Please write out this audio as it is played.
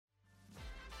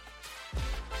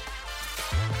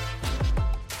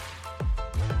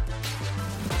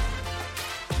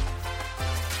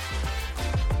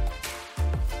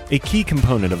A key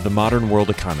component of the modern world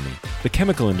economy, the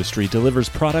chemical industry delivers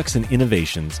products and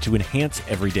innovations to enhance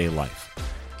everyday life.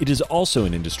 It is also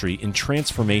an industry in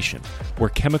transformation, where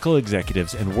chemical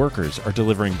executives and workers are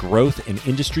delivering growth and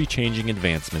industry-changing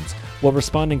advancements while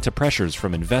responding to pressures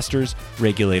from investors,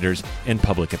 regulators, and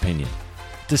public opinion.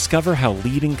 Discover how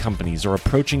leading companies are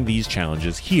approaching these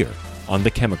challenges here on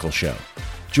The Chemical Show.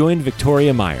 Join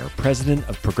Victoria Meyer, president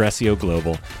of Progressio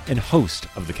Global and host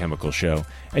of The Chemical Show,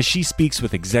 as she speaks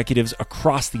with executives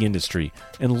across the industry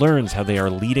and learns how they are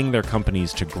leading their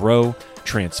companies to grow,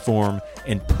 transform,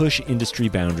 and push industry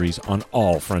boundaries on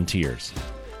all frontiers.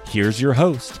 Here's your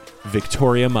host,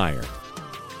 Victoria Meyer.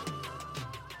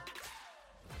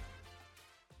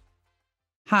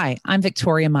 Hi, I'm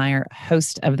Victoria Meyer,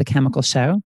 host of The Chemical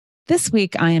Show. This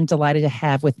week, I am delighted to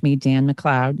have with me Dan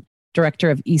McLeod, Director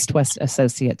of East West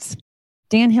Associates.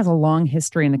 Dan has a long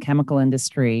history in the chemical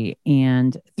industry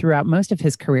and throughout most of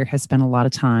his career has spent a lot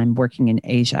of time working in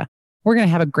Asia. We're going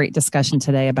to have a great discussion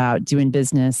today about doing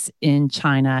business in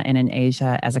China and in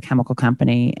Asia as a chemical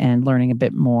company and learning a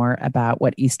bit more about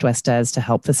what East West does to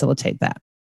help facilitate that.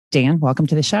 Dan, welcome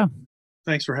to the show.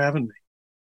 Thanks for having me.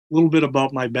 A little bit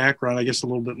about my background, I guess a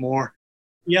little bit more.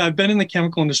 Yeah, I've been in the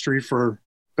chemical industry for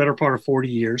the better part of 40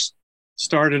 years.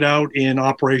 Started out in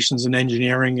operations and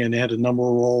engineering and had a number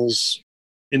of roles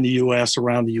in the U.S.,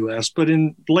 around the U.S. But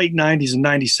in the late 90s and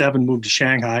 97, moved to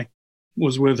Shanghai.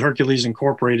 Was with Hercules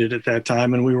Incorporated at that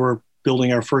time, and we were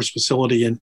building our first facility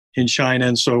in China.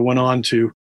 And so I went on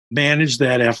to manage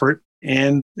that effort.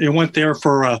 And it went there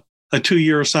for a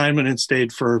 2-year assignment and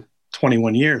stayed for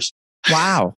 21 years.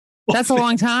 Wow. That's a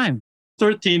long time.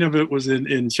 13 of it was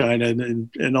in China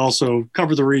and also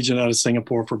covered the region out of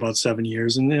Singapore for about 7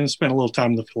 years and then spent a little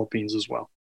time in the Philippines as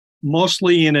well.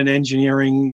 Mostly in an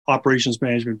engineering operations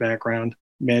management background,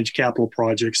 managed capital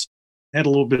projects, had a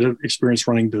little bit of experience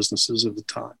running businesses at the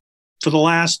time. For the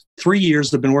last 3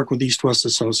 years, I've been working with East West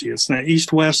Associates. Now,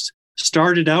 East West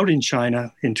started out in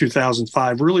China in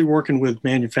 2005, really working with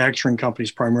manufacturing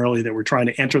companies primarily that were trying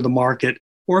to enter the market,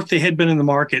 or if they had been in the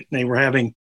market and they were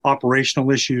having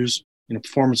operational issues,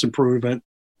 performance improvement,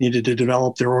 needed to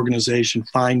develop their organization,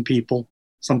 find people,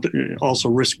 something also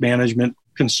risk management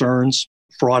concerns,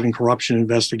 fraud and corruption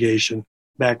investigation,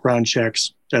 background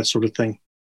checks, that sort of thing.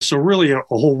 So really a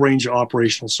whole range of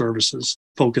operational services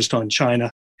focused on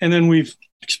China. And then we've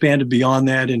expanded beyond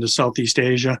that into Southeast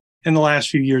Asia and the last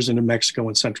few years into Mexico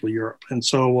and Central Europe. And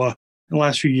so in the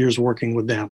last few years working with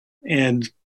them. And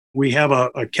we have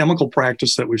a chemical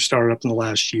practice that we've started up in the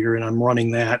last year, and I'm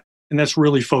running that. And that's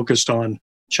really focused on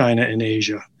China and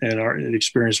Asia and our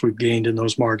experience we've gained in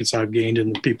those markets I've gained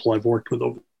and the people I've worked with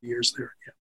over the years there.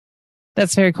 Yeah.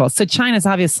 That's very cool. So China is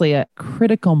obviously a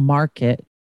critical market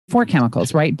for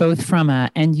chemicals, right? Both from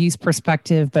an end-use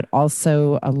perspective, but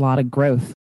also a lot of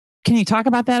growth. Can you talk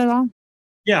about that at all?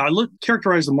 Yeah,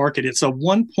 characterize the market. It's a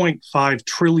 $1.5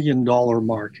 trillion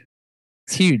market.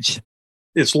 It's huge.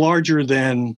 It's larger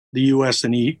than the U.S.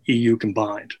 and EU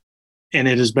combined. And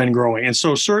it has been growing. And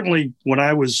so certainly when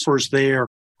I was first there,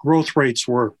 growth rates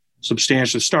were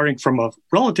substantial, starting from a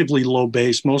relatively low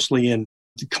base, mostly in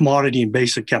commodity and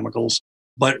basic chemicals.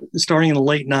 But starting in the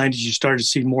late 90s, you started to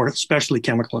see more specialty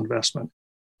chemical investment.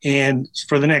 And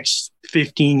for the next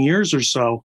 15 years or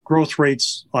so, growth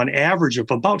rates on average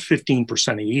of about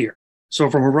 15% a year. So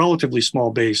from a relatively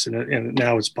small base, and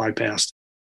now it's bypassed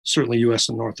certainly U.S.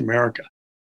 and North America.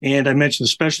 And I mentioned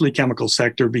the specialty chemical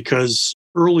sector because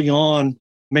early on,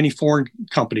 many foreign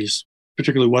companies,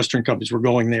 particularly Western companies, were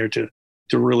going there to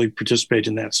really participate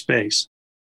in that space.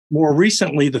 More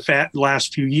recently, the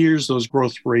last few years, those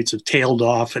growth rates have tailed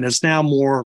off, and it's now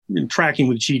more tracking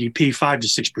with GDP, 5 to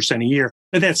 6% a year.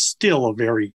 But that's still a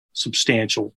very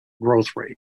substantial growth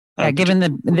rate. Yeah,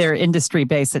 given their industry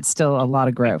base, it's still a lot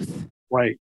of growth.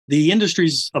 Right. The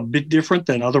industry's a bit different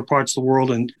than other parts of the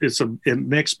world, and it's a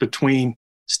mix between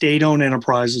state-owned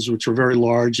enterprises, which are very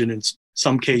large, and in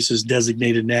some cases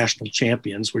designated national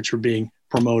champions, which are being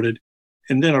promoted,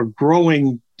 and then a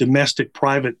growing domestic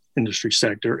private industry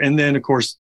sector. And then, of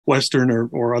course, Western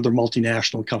or other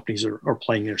multinational companies are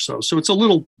playing there. So it's a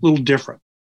little different.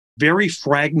 Very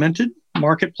fragmented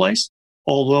marketplace,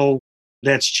 although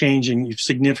that's changing. A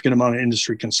significant amount of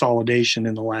industry consolidation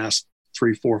in the last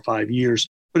 3, 4, 5 years,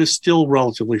 but it's still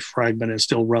relatively fragmented,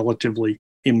 still relatively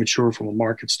immature from a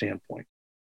market standpoint.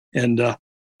 And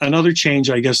another change,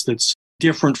 I guess, that's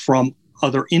different from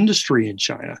other industry in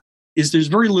China is there's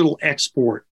very little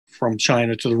export from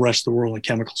China to the rest of the world in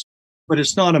chemicals. But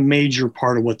it's not a major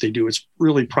part of what they do. It's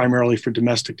really primarily for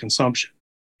domestic consumption.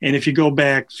 And if you go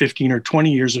back 15 or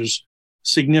 20 years, there's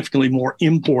significantly more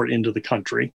import into the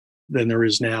country than there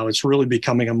is now. It's really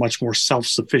becoming a much more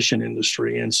self-sufficient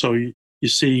industry. And so you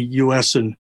see US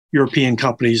and European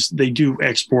companies, they do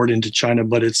export into China,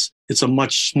 but it's a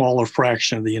much smaller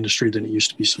fraction of the industry than it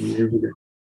used to be some years ago.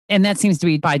 And that seems to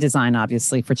be by design,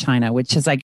 obviously, for China, which is,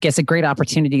 I guess, a great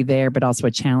opportunity there, but also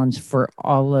a challenge for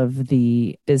all of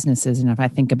the businesses. And if I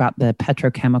think about the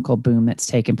petrochemical boom that's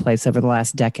taken place over the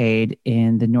last decade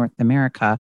in the North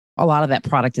America, a lot of that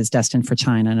product is destined for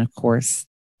China. And of course,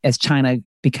 as China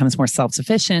becomes more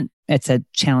self-sufficient, it's a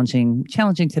challenging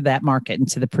to that market and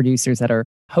to the producers that are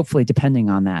hopefully depending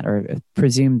on that or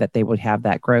presume that they would have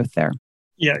that growth there.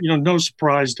 Yeah, no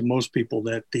surprise to most people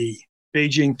that the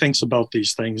Beijing thinks about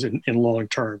these things in long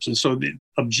terms. And so the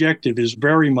objective is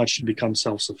very much to become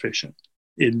self-sufficient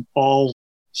in all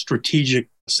strategic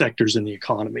sectors in the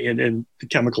economy. And the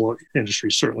chemical industry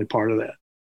is certainly part of that,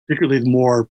 particularly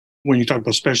more when you talk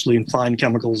about especially in fine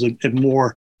chemicals and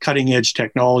more cutting edge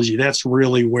technology. That's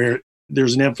really where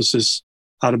there's an emphasis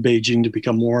out of Beijing to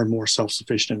become more and more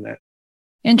self-sufficient in that.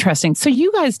 Interesting. So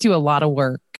you guys do a lot of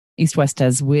work, East West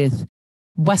does, with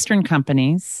Western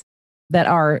companies that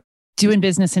are doing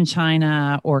business in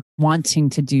China or wanting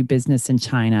to do business in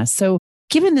China. So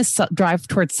given this drive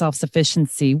towards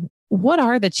self-sufficiency, what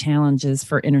are the challenges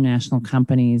for international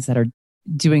companies that are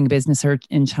doing business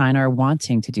in China or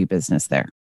wanting to do business there?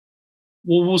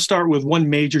 Well, we'll start with one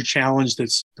major challenge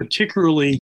that's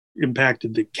particularly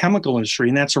impacted the chemical industry,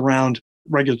 and that's around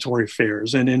regulatory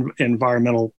affairs and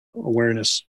environmental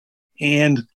awareness.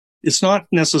 And it's not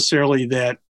necessarily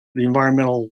that the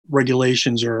environmental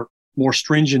regulations are more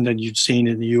stringent than you've seen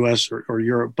in the US or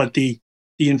Europe, but the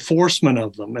enforcement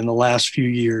of them in the last few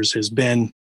years has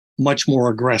been much more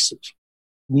aggressive,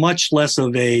 much less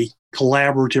of a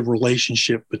collaborative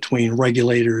relationship between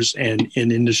regulators and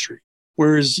industry.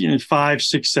 Whereas 5,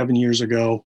 6, 7 years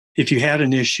ago, if you had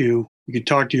an issue, you could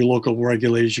talk to your local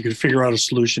regulators, you could figure out a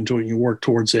solution to it, and you work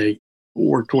towards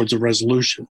a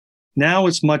resolution. Now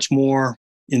it's much more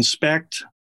inspect,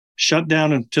 shut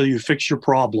down until you fix your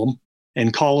problem,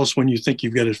 and call us when you think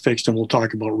you've got it fixed, and we'll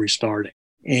talk about restarting.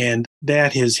 And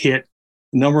that has hit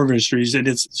a number of industries, and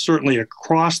it's certainly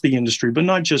across the industry, but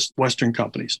not just Western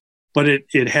companies, but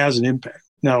it has an impact.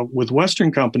 Now, with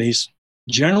Western companies,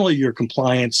 generally your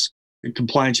compliance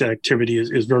activity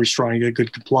is very strong. You get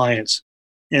good compliance.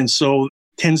 And so it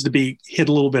tends to be hit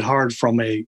a little bit hard from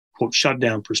a, quote,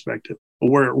 shutdown perspective.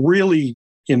 But where it really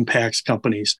impacts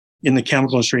companies in the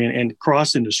chemical industry and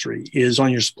cross industry is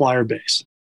on your supplier base.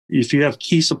 If you have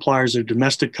key suppliers that are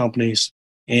domestic companies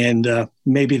and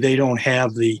maybe they don't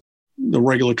have the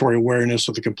regulatory awareness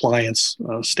or the compliance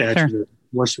statute,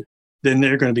 sure, then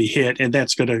they're going to be hit, and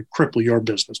that's going to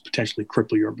potentially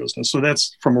cripple your business. So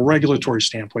that's, from a regulatory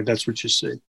standpoint, that's what you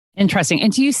see. Interesting.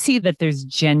 And do you see that there's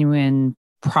genuine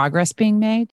progress being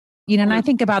made? And I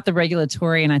think about the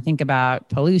regulatory and I think about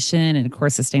pollution and, of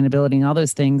course, sustainability and all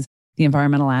those things, the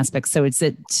environmental aspects. So it's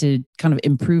it to kind of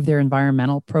improve their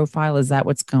environmental profile. Is that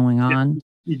what's going on?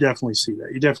 You definitely see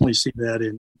that. You definitely see that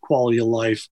in quality of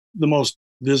life. The most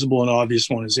visible and obvious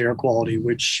one is air quality,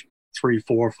 which 3,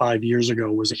 4, 5 years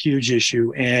ago was a huge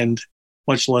issue and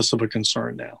much less of a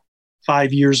concern now.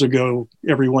 5 years ago,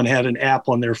 everyone had an app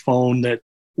on their phone that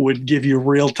would give you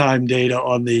real-time data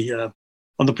on the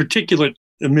particulate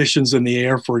emissions in the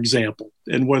air, for example,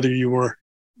 and whether you were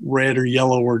red or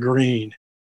yellow or green.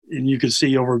 And you could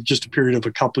see over just a period of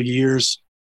a couple of years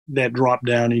that dropped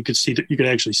down, and you could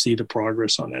actually see the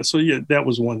progress on that. So yeah, that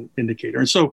was one indicator. And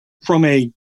so from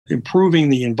improving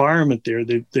the environment there,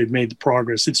 they've made the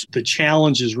progress. It's the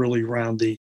challenge is really around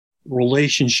the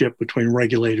relationship between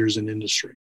regulators and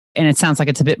industry. And it sounds like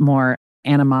it's a bit more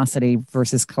animosity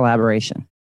versus collaboration.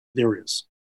 There is.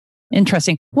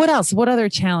 Interesting. What else? What other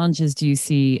challenges do you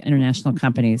see international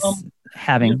companies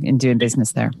having in doing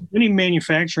business there? Many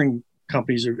manufacturing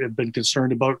companies have been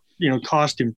concerned about,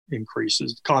 cost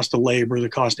increases, cost of labor, the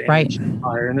cost of energy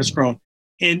higher, and it's grown.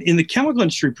 And in the chemical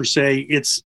industry per se,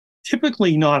 it's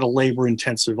typically not a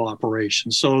labor-intensive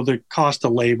operation. So the cost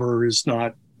of labor is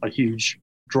not a huge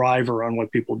driver on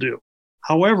what people do.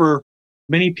 However,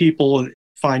 many people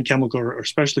find chemical or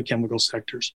especially chemical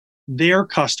sectors, their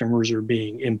customers are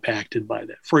being impacted by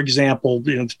that. For example,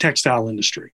 the textile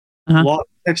industry. A lot of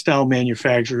textile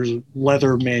manufacturers,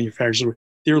 leather manufacturers,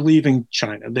 they're leaving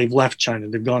China. They've left China.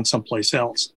 They've gone someplace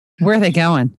else. Where are they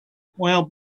going? Well,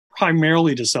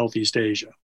 primarily to Southeast Asia.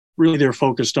 Really, they're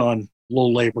focused on low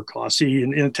labor costs. See,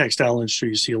 in the textile industry,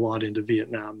 you see a lot into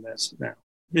Vietnam now.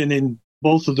 And in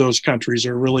both of those countries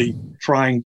are really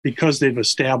trying, because they've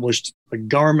established a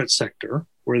garment sector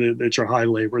where that's your high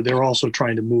labor, they're also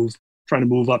trying to move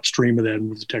upstream of that and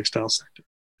move the textile sector.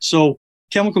 So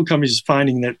chemical companies are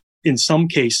finding that in some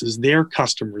cases, their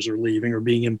customers are leaving or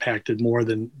being impacted more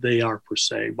than they are per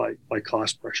se by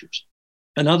cost pressures.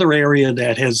 Another area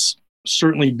that has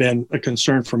certainly been a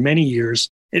concern for many years,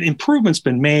 and improvement's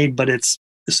been made, but it's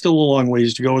still a long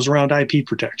ways to go, is around IP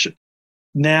protection.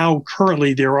 Now,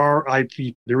 currently, there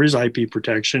is IP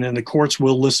protection, and the courts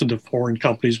will listen to foreign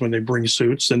companies when they bring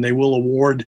suits, and they will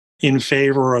award in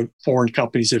favor of foreign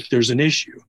companies if there's an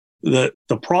issue. The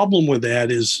problem with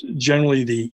that is generally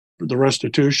the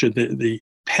restitution, the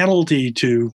penalty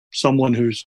to someone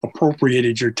who's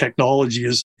appropriated your technology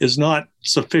is not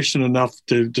sufficient enough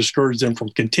to discourage them from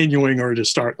continuing or to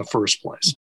start in the first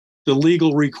place. The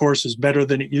legal recourse is better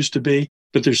than it used to be,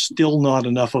 but there's still not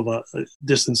enough of a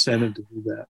disincentive to do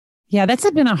that. Yeah, that's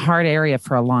been a hard area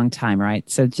for a long time, right?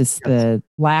 So just the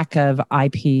lack of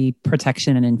IP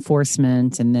protection and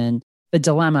enforcement, and then the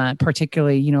dilemma,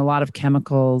 particularly, a lot of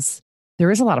chemicals,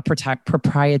 there is a lot of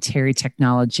proprietary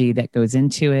technology that goes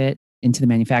into it, into the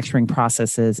manufacturing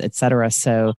processes, et cetera.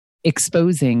 So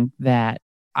exposing that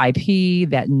IP,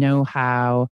 that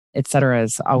know-how, et cetera,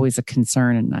 is always a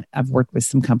concern. And I've worked with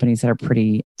some companies that are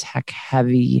pretty tech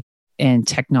heavy in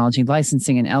technology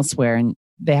licensing and elsewhere. And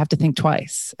they have to think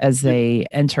twice as they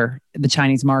enter the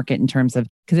Chinese market in terms of,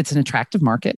 because it's an attractive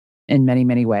market in many,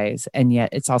 many ways. And yet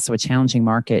it's also a challenging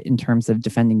market in terms of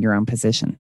defending your own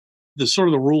position. The sort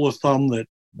of the rule of thumb that,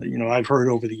 I've heard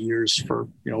over the years for,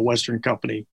 a Western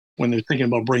company, when they're thinking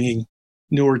about bringing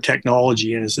newer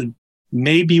technology in, is that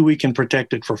maybe we can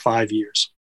protect it for 5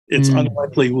 years. It's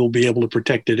unlikely we'll be able to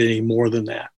protect it any more than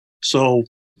that. So,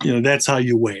 that's how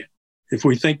you weigh it. If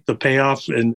we think the payoff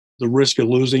and the risk of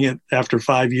losing it after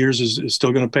 5 years is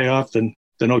still going to pay off, then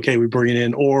okay, we bring it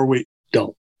in, or we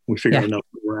don't. We figure out enough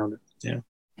around it. Yeah.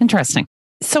 Interesting.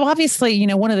 So obviously,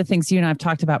 one of the things you and I have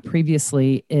talked about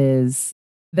previously is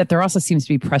that there also seems to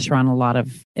be pressure on a lot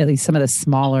of, at least some of the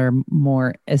smaller,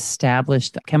 more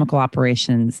established chemical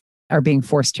operations are being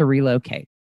forced to relocate.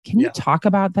 Can you talk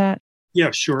about that?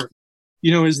 Yeah, sure.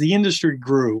 As the industry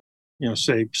grew,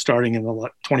 say starting in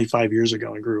 25 years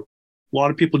ago and grew, a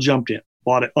lot of people jumped in. A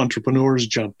lot of entrepreneurs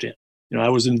jumped in. I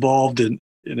was involved in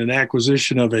an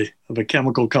acquisition of a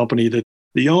chemical company that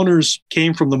the owners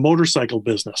came from the motorcycle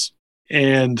business,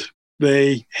 and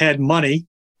they had money.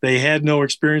 They had no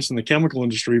experience in the chemical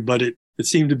industry, but it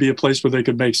seemed to be a place where they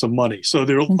could make some money. So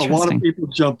there a lot of people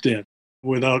jumped in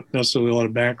without necessarily a lot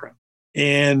of background.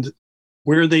 And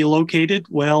where they located?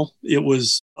 Well, it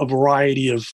was a variety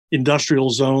of industrial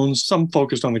zones, some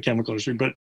focused on the chemical industry,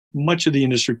 but much of the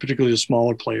industry, particularly the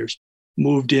smaller players,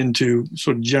 moved into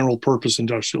sort of general purpose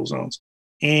industrial zones.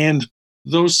 And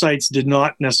those sites did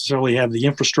not necessarily have the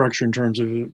infrastructure in terms of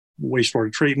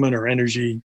wastewater treatment or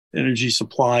energy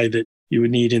supply that you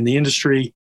would need in the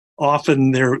industry.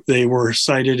 Often they were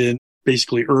sited in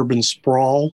basically urban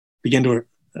sprawl, began to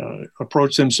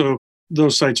approach them. So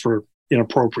those sites were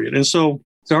inappropriate. And so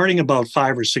starting about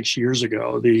 5 or 6 years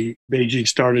ago, the Beijing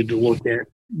started to look at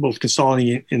both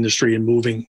consolidating industry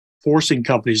and forcing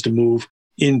companies to move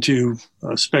into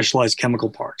specialized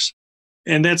chemical parks.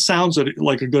 And that sounds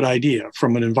like a good idea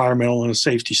from an environmental and a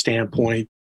safety standpoint.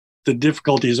 The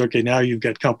difficulty is, okay, now you've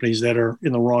got companies that are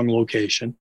in the wrong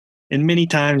location. And many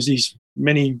times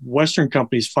many Western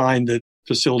companies find that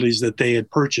facilities that they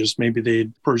had purchased, maybe they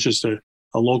had purchased a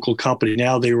local company,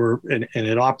 now they were, and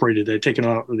it operated, they'd taken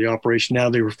out the operation, now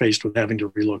they were faced with having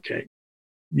to relocate.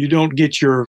 You don't get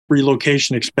your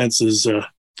relocation expenses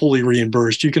fully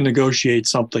reimbursed. You can negotiate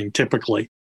something typically,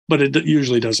 but it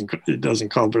usually doesn't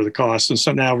cover the costs. And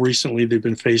so now recently they've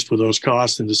been faced with those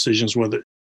costs and decisions whether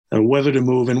to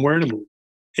move and where to move.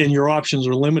 And your options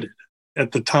are limited.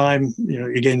 At the time,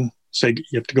 again, say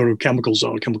you have to go to a chemical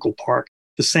zone, chemical park.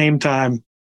 At the same time,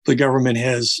 the government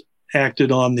has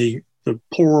acted on the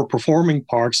poorer performing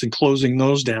parks and closing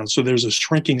those down. So there's a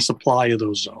shrinking supply of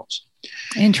those zones.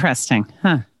 Interesting.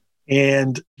 Huh.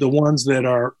 And the ones that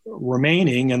are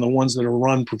remaining and the ones that are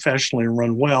run professionally and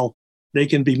run well, they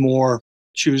can be more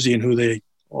choosy in who they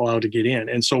allow to get in.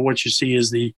 And so what you see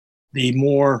is the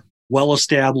more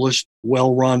well-established,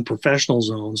 well-run professional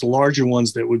zones, the larger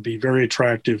ones that would be very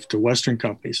attractive to Western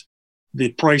companies. The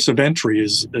price of entry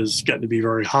has gotten to be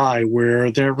very high,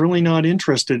 where they're really not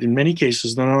interested. In many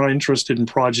cases, they're not interested in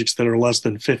projects that are less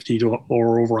than $50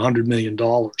 or over $100 million.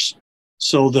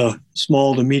 So the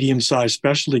small to medium-sized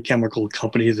specialty chemical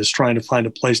company that's trying to find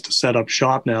a place to set up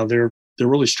shop now, they're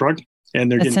really struggling.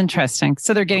 And That's interesting.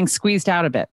 So they're getting squeezed out a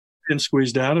bit. Getting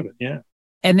squeezed out of it, yeah.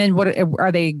 And then what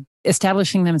are they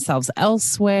establishing themselves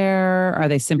elsewhere? Are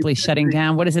they simply shutting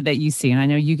down? What is it that you see? And I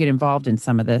know you get involved in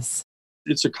some of this.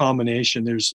 It's a combination.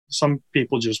 There's some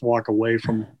people just walk away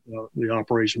from the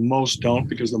operation. Most don't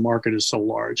because the market is so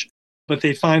large. but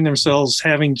they find themselves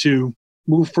having to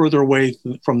move further away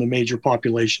from the major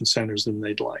population centers than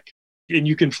they'd like. And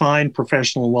you can find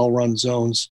professional and well-run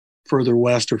zones further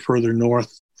west or further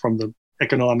north from the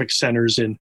economic centers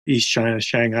in East China,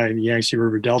 Shanghai, and the Yangtze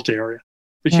River Delta area.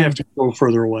 But you have to go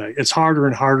further away. It's harder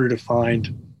and harder to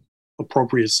find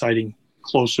appropriate siting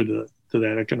closer to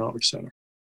that economic center.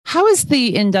 How is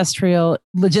the industrial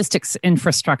logistics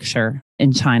infrastructure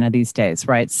in China these days,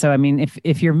 right? So, I mean,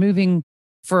 if you're moving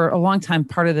for a long time,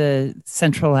 part of the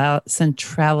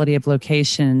centrality of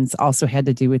locations also had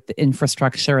to do with the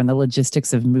infrastructure and the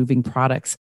logistics of moving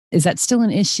products. Is that still an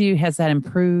issue? Has that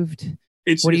improved?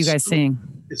 What are you guys seeing?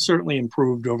 It's certainly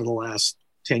improved over the last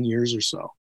 10 years or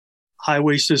so.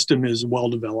 Highway system is well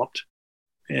developed.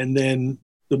 And then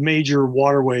the major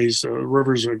waterways,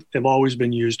 rivers have always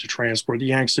been used to transport. The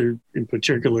Yangtze in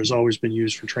particular has always been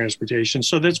used for transportation.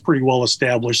 So that's pretty well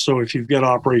established. So if you've got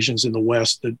operations in the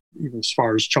west, that even as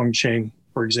far as Chongqing,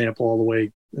 for example, all the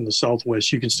way in the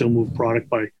southwest, you can still move product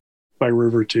by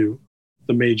river to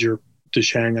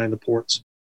Shanghai and the ports.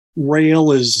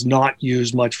 Rail is not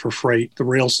used much for freight. The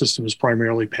rail system is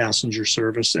primarily passenger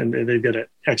service, and they've got an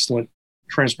excellent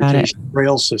transportation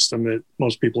rail system that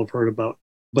most people have heard about.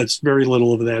 But very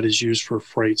little of that is used for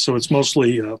freight. So it's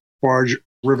mostly barge,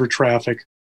 river traffic,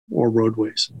 or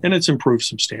roadways. And it's improved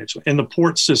substantially. And the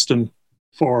port system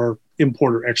for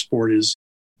import or export is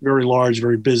very large,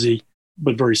 very busy,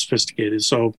 but very sophisticated.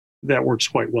 So that works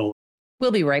quite well.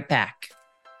 We'll be right back.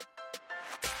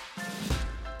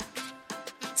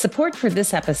 Support for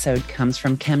this episode comes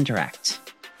from ChemDirect.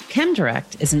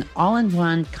 ChemDirect is an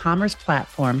all-in-one commerce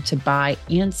platform to buy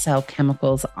and sell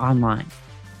chemicals online.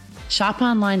 Shop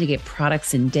online to get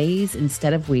products in days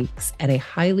instead of weeks at a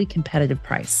highly competitive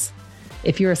price.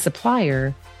 If you're a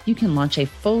supplier, you can launch a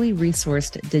fully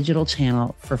resourced digital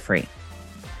channel for free.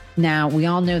 Now, we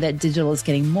all know that digital is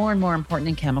getting more and more important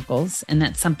in chemicals, and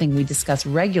that's something we discuss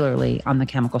regularly on The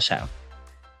Chemical Show.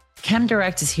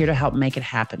 ChemDirect is here to help make it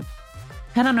happen.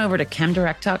 Head on over to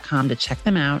chemdirect.com to check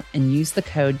them out and use the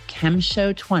code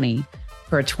CHEMSHOW20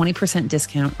 for a 20%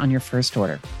 discount on your first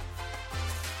order.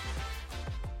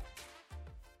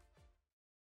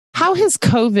 How has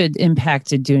COVID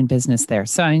impacted doing business there?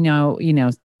 So I know,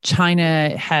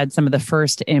 China had some of the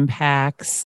first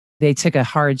impacts. They took a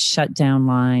hard shutdown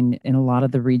line in a lot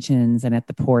of the regions and at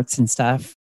the ports and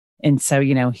stuff. And so,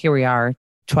 here we are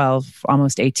 12,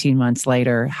 almost 18 months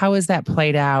later. How has that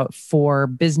played out for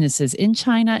businesses in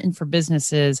China and for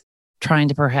businesses trying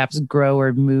to perhaps grow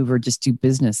or move or just do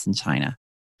business in China?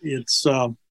 It's,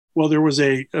 there was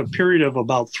a period of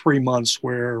about 3 months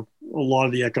where a lot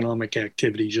of the economic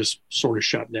activity just sort of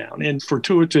shut down. And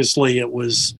fortuitously, it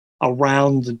was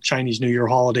around the Chinese New Year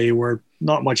holiday where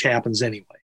not much happens anyway.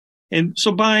 And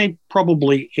so by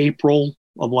probably April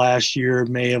of last year,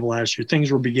 May of last year,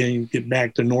 things were beginning to get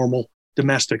back to normal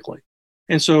domestically.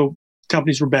 And so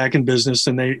companies were back in business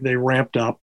and they ramped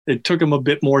up. It took them a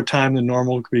bit more time than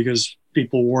normal because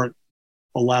people weren't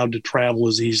allowed to travel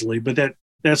as easily, but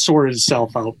that sorted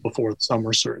itself out before the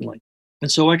summer, certainly.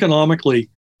 And so economically,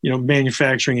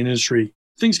 manufacturing industry,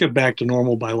 things got back to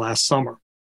normal by last summer.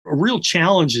 A real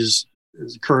challenge has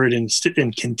occurred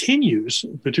and continues,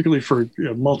 particularly for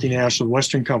multinational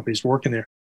Western companies working there.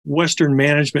 Western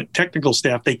management technical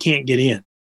staff, they can't get in.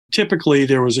 Typically,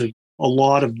 there was a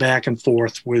lot of back and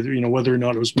forth with, whether or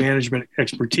not it was management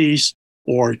expertise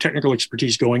or technical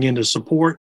expertise going into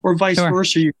support, or vice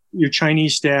versa. Your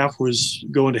Chinese staff was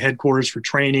going to headquarters for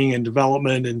training and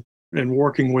development and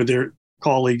working with their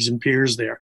colleagues and peers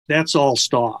there. That's all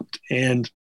stopped.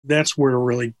 And that's where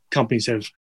really companies have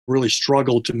really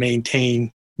struggled to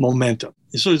maintain momentum.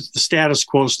 So it's the status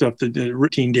quo stuff, the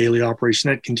routine daily operation,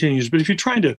 that continues. But if you're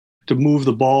trying to move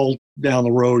the ball down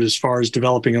the road as far as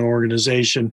developing an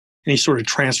organization, any sort of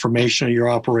transformation of your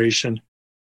operation,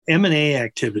 M&A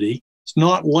activity, it's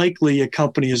not likely a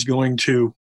company is going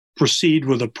to proceed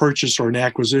with a purchase or an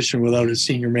acquisition without its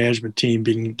senior management team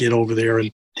being get over there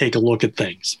and take a look at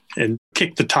things and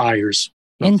kick the tires.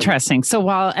 Interesting. So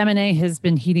while M&A has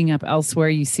been heating up elsewhere,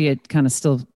 you see it kind of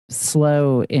still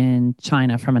slow in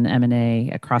China from an M&A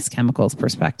across chemicals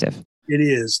perspective. It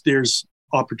is. There's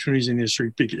opportunities in the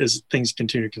industry as things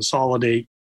continue to consolidate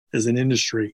as an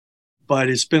industry. But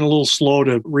it's been a little slow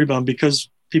to rebound because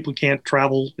people can't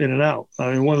travel in and out.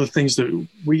 I mean, one of the things that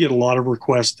we get a lot of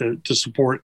requests to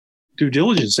support due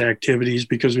diligence activities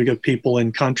because we got people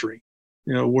in country.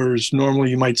 Whereas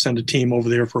normally you might send a team over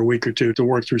there for a week or two to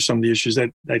work through some of the issues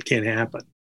that can't happen.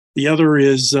 The other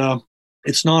is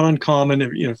it's not uncommon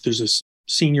if there's a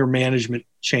senior management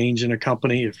change in a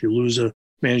company, if you lose a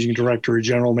managing director or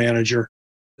general manager,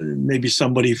 maybe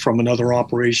somebody from another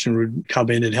operation would come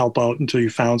in and help out until you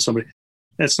found somebody.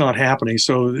 That's not happening.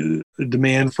 So the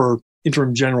demand for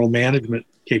interim general management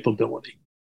capability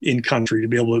in country to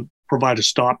be able to provide a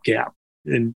stopgap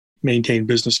and maintain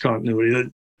business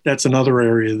continuity. That's another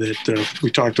area that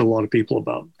we talk to a lot of people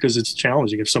about because it's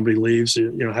challenging. If somebody leaves,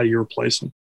 how do you replace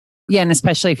them? Yeah, and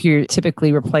especially if you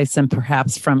typically replace them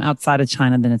perhaps from outside of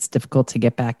China, then it's difficult to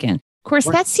get back in. Of course,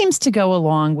 that seems to go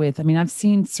along with, I've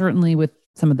seen certainly with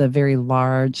some of the very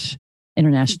large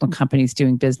international companies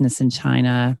doing business in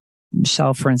China.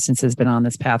 Shell, for instance, has been on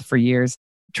this path for years,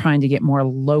 trying to get more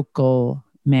local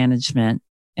management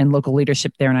and local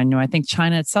leadership there. And I think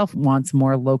China itself wants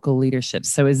more local leadership.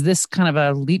 So is this kind of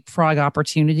a leapfrog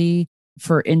opportunity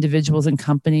for individuals and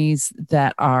companies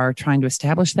that are trying to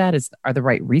establish that? Are the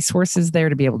right resources there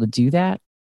to be able to do that?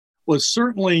 Well,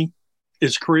 certainly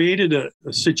it's created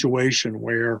a situation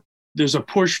where there's a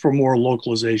push for more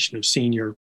localization of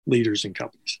senior leaders in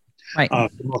companies, right?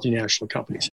 Multinational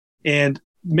companies. And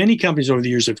many companies over the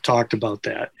years have talked about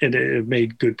that and have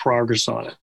made good progress on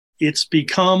it. It's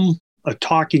become a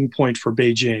talking point for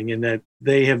Beijing in that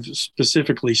they have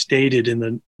specifically stated in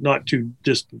the not too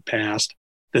distant past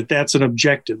that that's an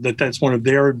objective, that's one of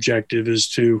their objectives is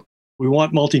to, we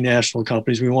want multinational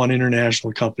companies, we want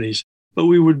international companies, but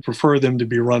we would prefer them to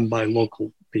be run by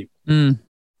local people.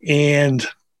 And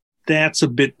that's a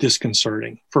bit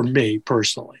disconcerting for me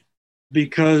personally,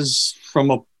 because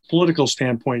from a political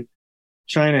standpoint,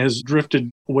 China has drifted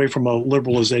away from a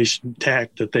liberalization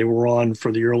tack that they were on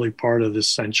for the early part of this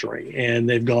century, and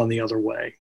they've gone the other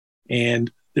way.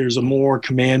 And there's a more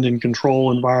command and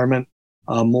control environment,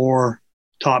 a more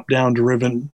top-down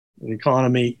driven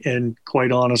economy, and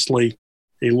quite honestly,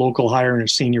 a local hire in a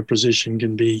senior position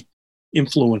can be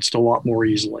influenced a lot more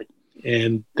easily.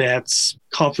 And that's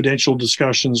confidential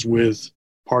discussions with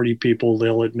party people.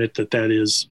 They'll admit that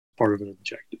is part of an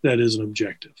objective. That is an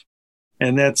objective.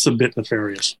 And that's a bit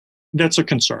nefarious. That's a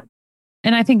concern.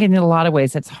 And I think in a lot of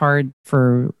ways, it's hard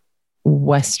for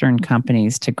Western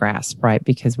companies to grasp, right?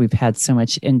 Because we've had so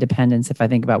much independence. If I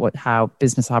think about how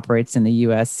business operates in the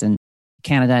US and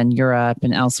Canada and Europe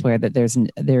and elsewhere, that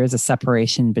there is a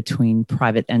separation between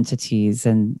private entities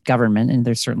and government. And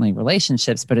there's certainly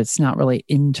relationships, but it's not really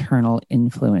internal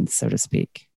influence, so to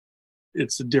speak.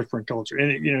 It's a different culture.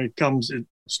 And it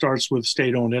starts with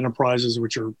state-owned enterprises,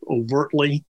 which are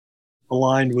overtly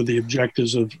aligned with the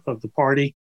objectives of the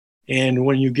party. And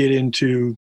when you get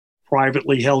into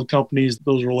privately held companies,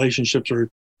 those relationships are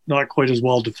not quite as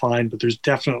well defined, but there's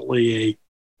definitely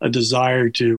a desire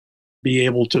to be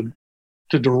able to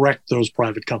direct those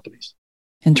private companies.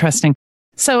 Interesting.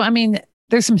 So,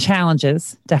 there's some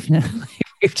challenges, definitely.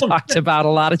 We've talked about a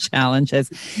lot of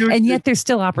challenges, and yet there's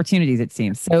still opportunities, it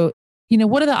seems. So,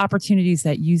 what are the opportunities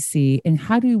that you see, and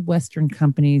how do Western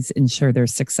companies ensure their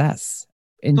success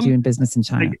in doing business in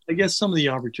China? I guess some of the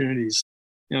opportunities,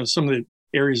 some of the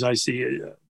areas I see,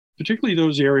 particularly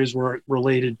those areas where it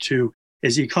related to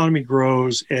as the economy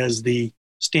grows, as the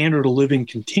standard of living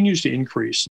continues to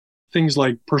increase, things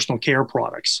like personal care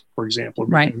products, for example,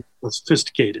 right,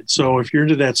 sophisticated. So if you're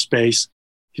into that space,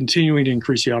 continuing to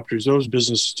increase the opportunities, those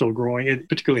businesses still growing, and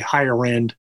particularly higher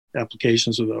end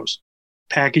applications of those.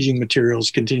 Packaging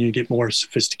materials continue to get more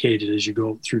sophisticated as you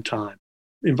go through time.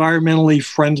 Environmentally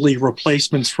friendly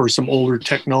replacements for some older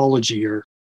technology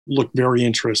look very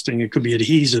interesting. It could be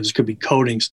adhesives, it could be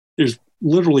coatings. There's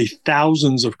literally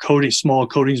thousands of small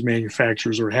coatings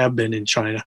manufacturers, or have been in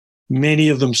China, many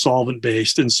of them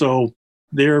solvent-based. And so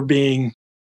they're being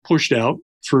pushed out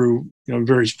through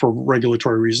for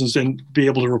regulatory reasons, and be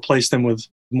able to replace them with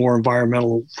more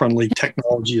environmental friendly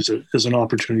technology is an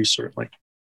opportunity, certainly.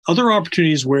 Other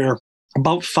opportunities where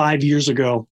about 5 years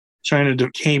ago, China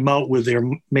came out with their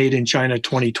Made in China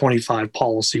 2025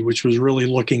 policy, which was really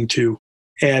looking to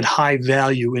add high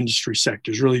value industry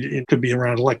sectors. Really, it could be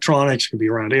around electronics, it could be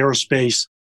around aerospace,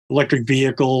 electric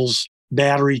vehicles,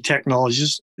 battery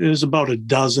technologies. There's about a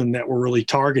dozen that were really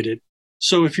targeted.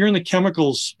 So if you're in the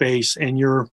chemicals space and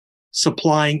you're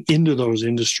supplying into those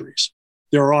industries,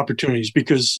 there are opportunities,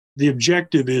 because the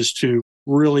objective is to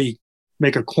really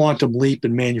make a quantum leap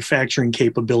in manufacturing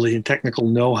capability and technical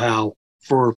know-how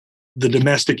for the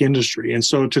domestic industry. And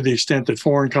so to the extent that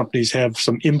foreign companies have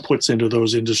some inputs into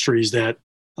those industries that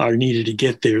are needed to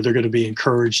get there, they're going to be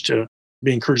encouraged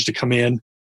to come in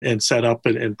and set up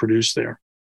and produce there.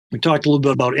 We talked a little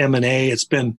bit about M&A. It's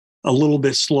been a little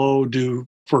bit slow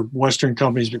for Western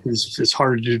companies because it's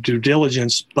hard to do due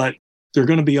diligence, but there are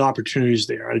going to be opportunities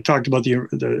there. I talked about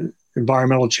the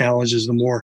environmental challenges, the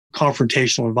more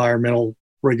confrontational environmental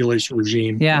regulation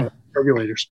regime,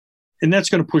 regulators. And that's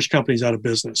going to push companies out of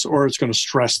business, or it's going to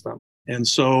stress them. And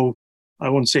so I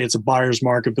wouldn't say it's a buyer's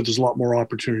market, but there's a lot more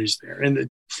opportunities there. And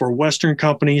for Western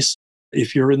companies,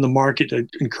 if you're in the market, I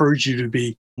encourage you to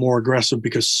be more aggressive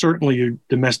because certainly your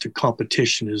domestic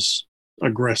competition is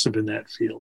aggressive in that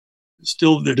field.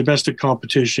 Still, the domestic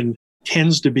competition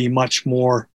tends to be much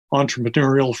more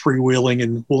entrepreneurial, freewheeling,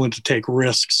 and willing to take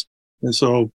risks. And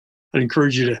so I'd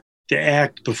encourage you to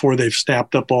act before they've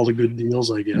snapped up all the good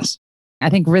deals, I guess. I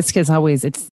think risk is always,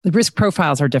 the risk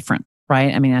profiles are different,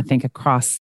 right? I mean, I think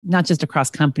not just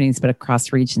across companies, but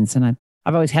across regions. And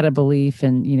I've always had a belief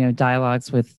in,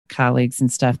 dialogues with colleagues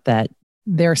and stuff that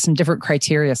there are some different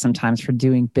criteria sometimes for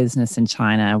doing business in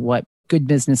China, what good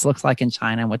business looks like in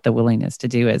China, what the willingness to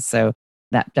do is. So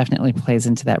that definitely plays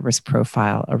into that risk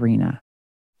profile arena.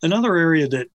 Another area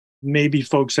that maybe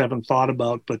folks haven't thought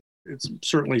about, but it's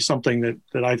certainly something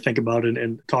that I think about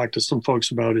and talk to some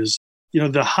folks about is,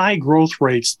 the high growth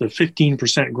rates, the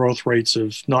 15% growth rates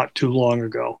of not too long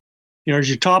ago. As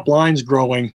your top line's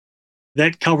growing,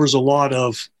 that covers a lot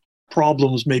of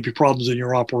problems in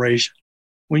your operation.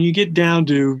 When you get down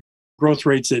to growth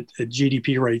rates at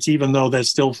GDP rates, even though that's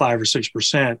still 5 or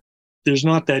 6%, there's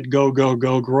not that go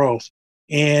growth.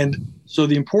 And so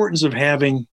the importance of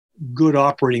having good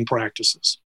operating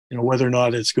practices, whether or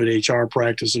not it's good HR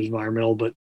practices, environmental,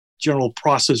 but general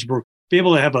process, be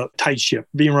able to have a tight ship,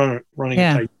 running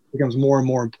a tight becomes more and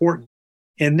more important.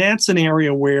 And that's an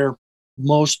area where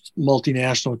most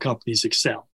multinational companies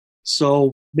excel.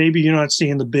 So maybe you're not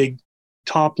seeing the big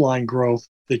top line growth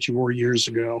that you were years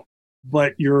ago,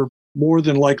 but you're more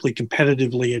than likely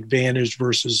competitively advantaged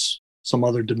versus some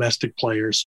other domestic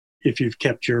players if you've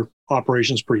kept your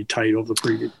operations pretty tight over the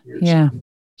previous years. Yeah.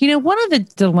 One of the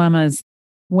dilemmas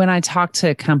when I talk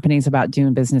to companies about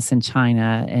doing business in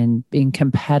China and being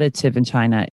competitive in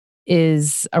China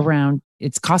is around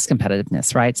its cost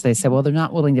competitiveness, right? So they say, well, they're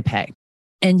not willing to pay.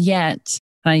 And yet,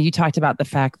 you talked about the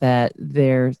fact that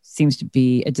there seems to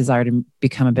be a desire to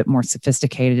become a bit more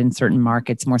sophisticated in certain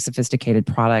markets, more sophisticated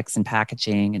products and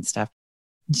packaging and stuff.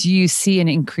 Do you see an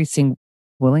increasing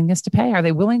willingness to pay? Are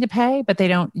they willing to pay, but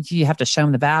do you have to show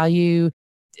them the value?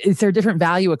 Is there a different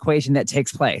value equation that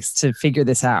takes place to figure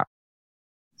this out?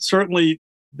 Certainly,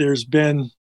 there's been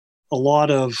a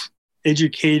lot of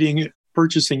educating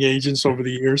purchasing agents over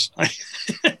the years.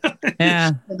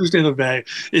 Yeah. Understand the value.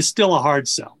 It's still a hard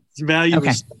sell. Value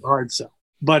is still a hard sell,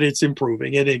 but it's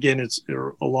improving. And again,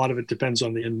 a lot of it depends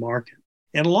on the end market.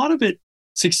 And a lot of it,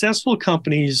 successful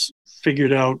companies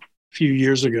figured out a few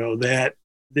years ago that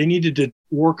they needed to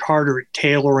work harder at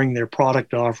tailoring their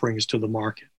product offerings to the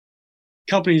market.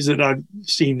 Companies that I've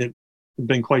seen that have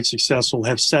been quite successful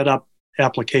have set up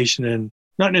application in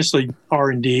not necessarily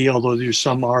R&D, although there's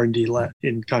some R&D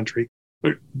in country,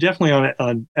 but definitely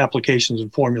on applications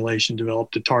and formulation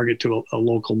developed to target to a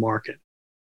local market.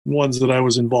 Ones that I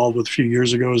was involved with a few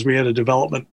years ago is we had a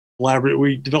development laboratory.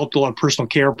 We developed a lot of personal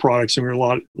care products, and a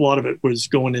lot of it was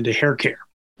going into hair care.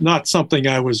 Not something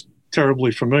I was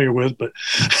terribly familiar with, but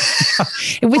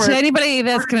which anybody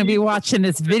that's going to be watching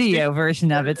this video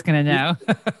version of it's going to know.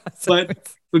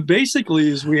 But basically,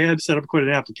 is we had set up quite an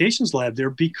applications lab there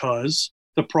because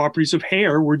the properties of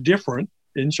hair were different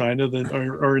in China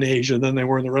or in Asia than they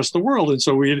were in the rest of the world. And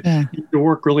so we had to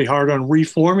work really hard on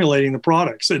reformulating the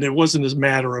products. And it wasn't a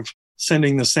matter of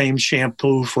sending the same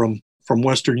shampoo from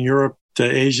Western Europe to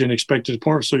Asia and expected to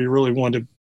perform. So you really wanted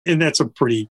to, and that's a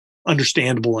pretty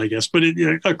understandable, I guess, but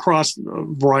across a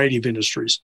variety of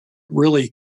industries,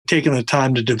 really taking the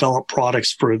time to develop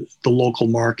products for the local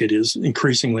market is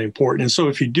increasingly important. And so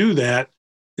if you do that,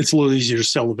 it's a little easier to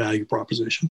sell the value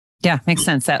proposition. Yeah, makes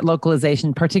sense. That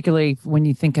localization, particularly when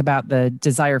you think about the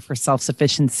desire for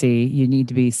self-sufficiency, you need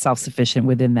to be self-sufficient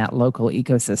within that local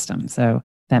ecosystem. So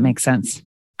that makes sense.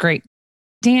 Great.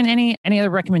 Dan, any other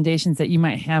recommendations that you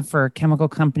might have for chemical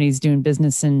companies doing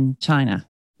business in China?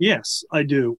 Yes, I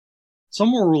do.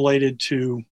 Some are related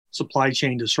to supply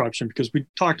chain disruption because we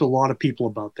talked to a lot of people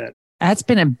about that. That's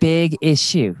been a big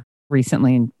issue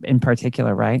recently in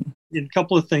particular, right? A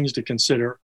couple of things to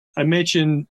consider. I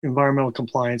mentioned environmental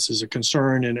compliance as a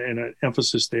concern and an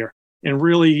emphasis there. And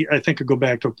really, I think I go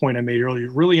back to a point I made earlier,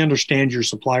 really understand your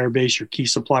supplier base, your key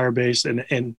supplier base,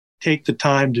 and take the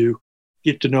time to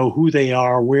get to know who they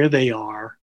are, where they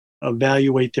are,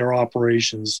 evaluate their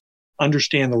operations,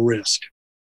 understand the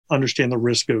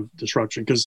risk of disruption.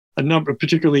 Because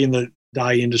particularly in the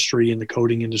dye industry and the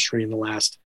coating industry in the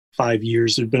last 5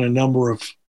 years, there've been a number of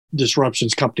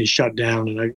disruptions, companies shut down.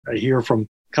 And I hear from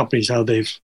companies how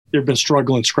they've been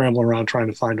struggling, scrambling around trying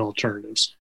to find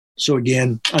alternatives. So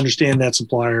again, understand that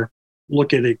supplier,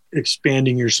 look at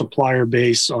expanding your supplier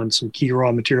base on some key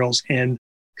raw materials. And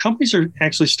companies are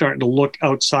actually starting to look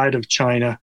outside of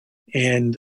China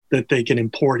and that they can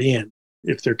import in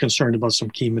if they're concerned about some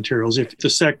key materials. If the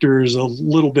sector is a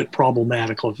little bit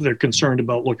problematical, if they're concerned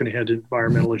about looking ahead to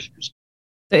environmental issues.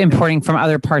 So importing from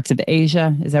other parts of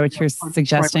Asia, is that what you're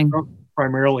suggesting?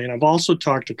 Primarily. And I've also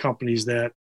talked to companies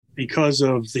that because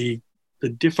of the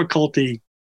difficulty,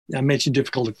 I mentioned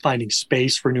difficulty finding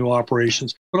space for new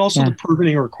operations, but also the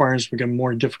permitting requirements become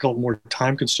more difficult, more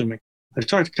time consuming. I've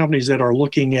talked to companies that are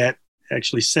looking at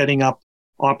actually setting up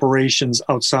operations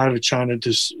outside of China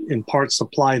to, in part,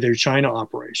 supply their China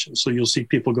operations. So you'll see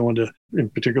people going to, in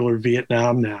particular,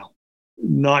 Vietnam now,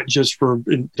 not just for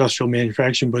industrial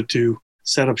manufacturing, but to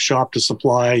set up shop to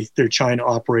supply their China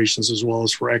operations as well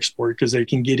as for export, because they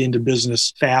can get into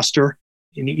business faster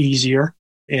and easier,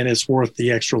 and it's worth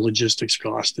the extra logistics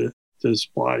cost to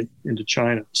supply into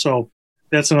China. So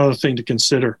that's another thing to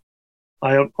consider.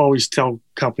 I always tell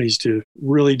companies to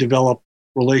really develop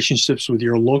relationships with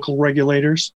your local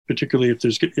regulators, particularly if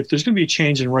there's going to be a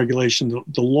change in regulation.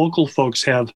 The local folks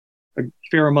have a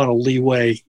fair amount of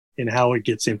leeway in how it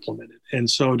gets implemented. And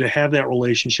so to have that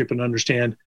relationship and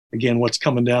understand, again, what's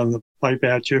coming down the pipe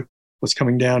at you, what's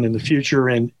coming down in the future,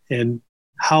 and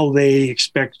how they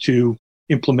expect to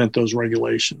implement those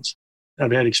regulations.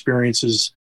 I've had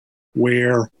experiences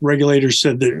where regulators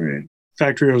said that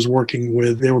factory I was working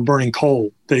with, they were burning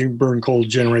coal. They burn coal to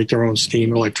generate their own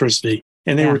steam, electricity.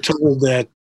 And they were told that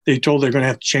they're going to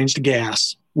have to change to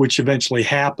gas, which eventually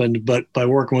happened. But by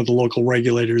working with the local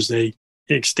regulators, they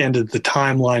extended the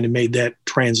timeline and made that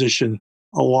transition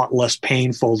a lot less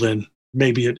painful than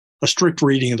maybe a strict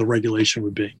reading of the regulation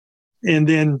would be. And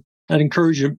then I'd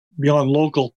encourage you, beyond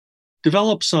local,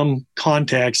 develop some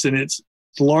contacts. And it's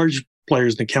the large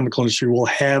players in the chemical industry will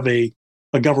have a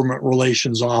government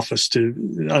relations office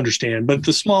to understand. But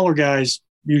the smaller guys,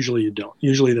 usually you don't.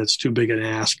 Usually that's too big an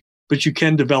ask. But you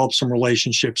can develop some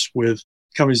relationships with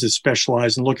companies that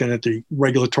specialize in looking at the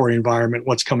regulatory environment,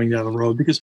 what's coming down the road,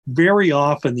 because very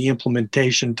often the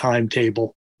implementation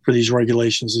timetable for these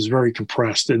regulations is very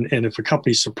compressed. And if a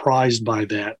company's surprised by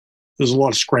that, there's a lot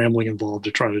of scrambling involved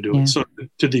to try to do it. So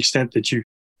to the extent that you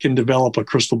can develop a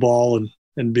crystal ball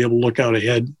and be able to look out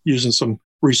ahead using some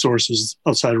resources,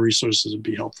 outside of resources, would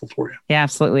be helpful for you. Yeah,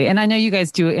 absolutely. And I know you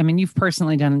guys do. I mean, you've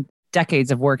personally done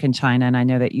decades of work in China, and I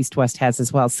know that East West has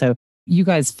as well. So you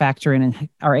guys factor in and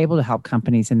are able to help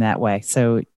companies in that way.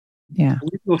 So, yeah.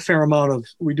 We do a fair amount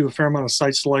of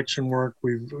site selection work.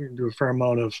 We do a fair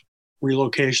amount of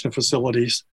relocation of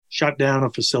facilities, shutdown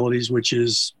of facilities, which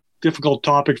is a difficult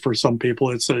topic for some people.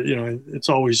 It's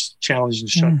always challenging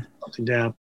to shut something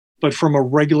down. But from a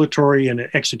regulatory and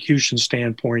execution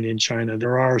standpoint in China,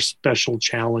 there are special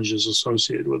challenges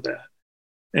associated with that.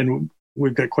 And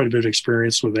we've got quite a bit of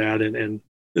experience with that. And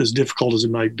as difficult as it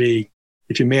might be,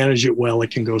 if you manage it well, it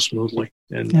can go smoothly.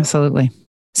 And absolutely.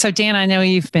 So, Dan, I know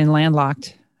you've been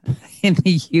landlocked in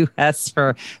the U.S.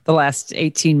 for the last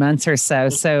 18 months or so.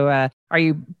 So are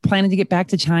you planning to get back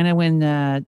to China when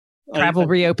travel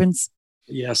reopens?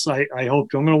 Yes, I hope.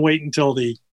 I'm going to wait until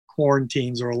the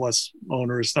quarantines are less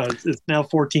onerous. It's now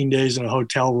 14 days in a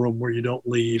hotel room where you don't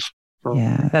leave.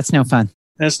 Yeah, that's no fun.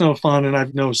 That's no fun. And I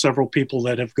know several people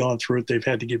that have gone through it. They've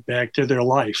had to get back to their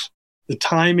life. The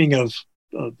timing of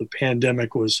the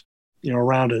pandemic was,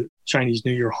 around a Chinese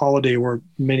New Year holiday where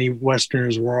many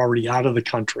Westerners were already out of the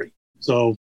country.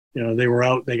 So, they were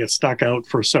out, they got stuck out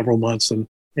for several months and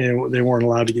they weren't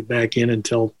allowed to get back in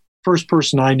until first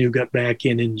person I knew got back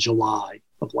in July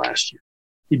of last year.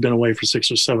 He'd been away for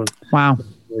 6 or 7. Wow.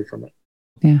 Away from it.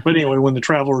 Yeah. But anyway, when the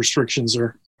travel restrictions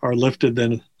are lifted,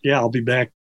 then I'll be back.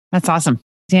 That's awesome.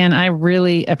 Dan, I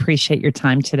really appreciate your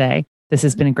time today. This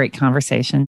has been a great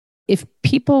conversation. If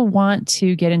people want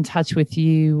to get in touch with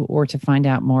you or to find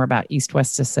out more about East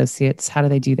West Associates, how do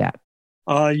they do that?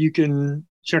 You can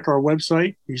check our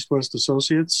website, East West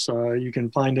Associates. You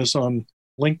can find us on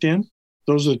LinkedIn.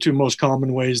 Those are the two most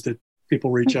common ways that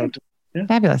people reach out to. Yeah.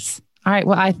 Fabulous. All right.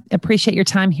 Well, I appreciate your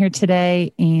time here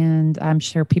today, and I'm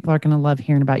sure people are going to love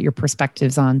hearing about your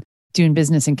perspectives on doing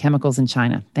business in chemicals in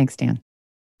China. Thanks, Dan.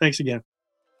 Thanks again.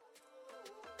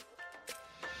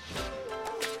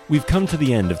 We've come to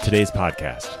the end of today's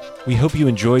podcast. We hope you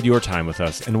enjoyed your time with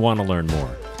us and want to learn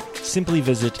more. Simply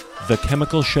visit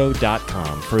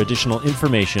thechemicalshow.com for additional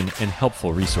information and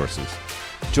helpful resources.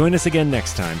 Join us again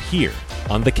next time here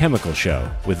on The Chemical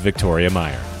Show with Victoria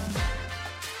Meyer.